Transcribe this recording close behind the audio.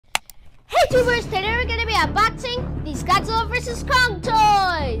YouTubers, today we're gonna be unboxing these Godzilla vs. Kong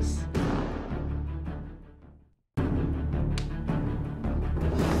toys!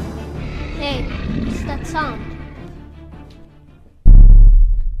 Hey, what's that sound?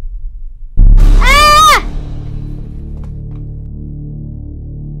 Ah!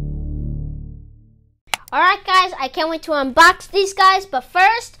 Alright guys, I can't wait to unbox these guys, but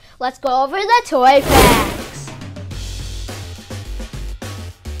first, let's go over the toy facts.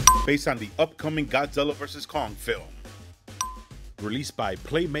 Based on the upcoming Godzilla vs. Kong film, released by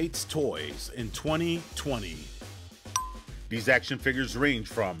Playmates Toys in 2020. These action figures range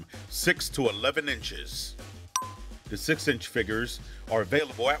from 6 to 11 inches. The 6-inch figures are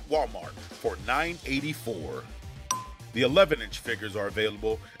available at Walmart for $9.84. The 11-inch figures are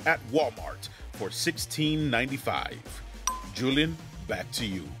available at Walmart for $16.95. Julian, back to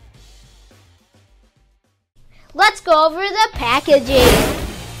you. Let's go over the packaging.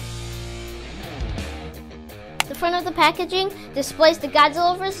 The front of the packaging displays the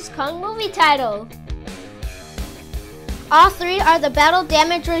Godzilla vs. Kong movie title. All three are the battle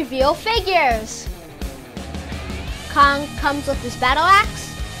damage reveal figures. Kong comes with his battle axe.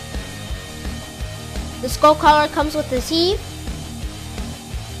 The skull crawler comes with his heave.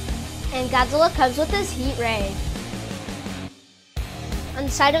 And Godzilla comes with his heat ray. On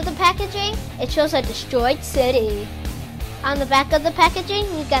the side of the packaging, it shows a destroyed city. On the back of the packaging,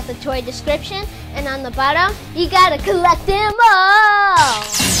 you got the toy description, and on the bottom, you gotta collect them all!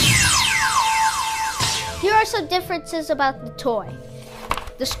 Here are some differences about the toy.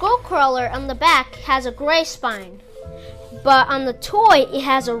 The skull crawler on the back has a gray spine, but on the toy, it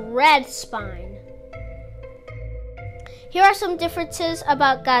has a red spine. Here are some differences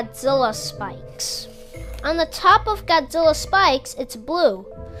about Godzilla spikes. On the top of Godzilla spikes, it's blue,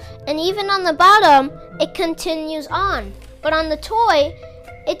 and even on the bottom, it continues on. But on the toy,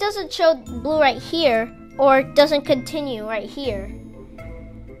 it doesn't show blue right here, or doesn't continue right here.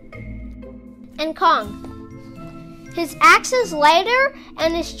 And Kong. His axe is lighter,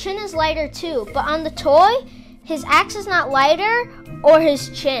 and his chin is lighter too. But on the toy, his axe is not lighter, or his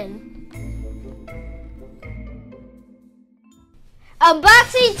chin.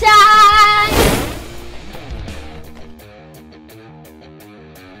 Unboxing time!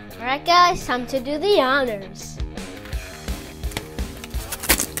 Alright guys, time to do the honors.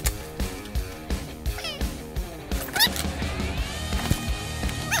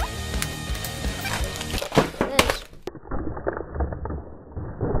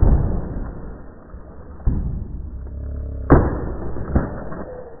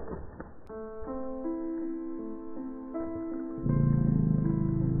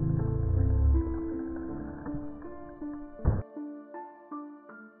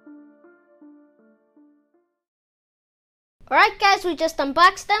 Alright guys, we just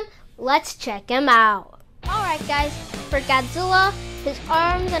unboxed them. Let's check them out. Alright guys, for Godzilla, his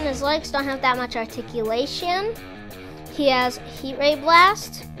arms and his legs don't have that much articulation. He has heat ray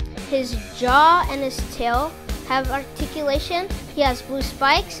blast. His jaw and his tail have articulation. He has blue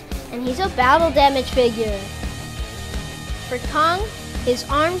spikes, and he's a battle damage figure. For Kong, his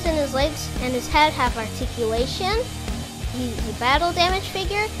arms and his legs and his head have articulation. He's a battle damage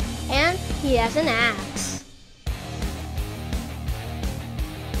figure, and he has an axe.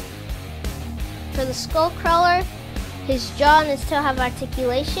 For the skull crawler, his jaw and his tail have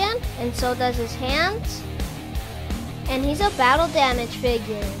articulation, and so does his hands. And he's a battle damage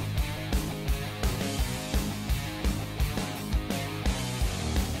figure.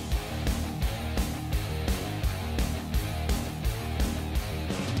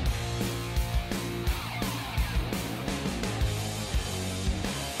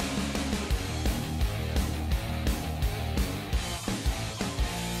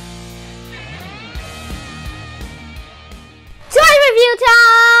 Review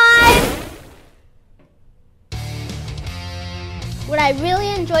time! What I really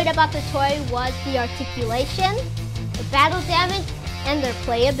enjoyed about the toy was the articulation, the battle damage, and their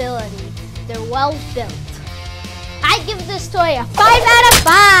playability. They're well built. I give this toy a 5 out of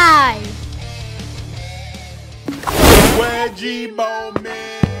 5! Wedgie moment!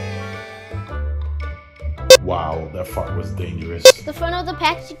 Wow, that fart was dangerous. The front of the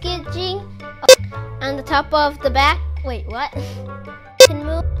packaging, on the top of the back. Wait, what? Can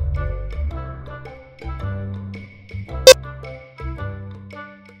move.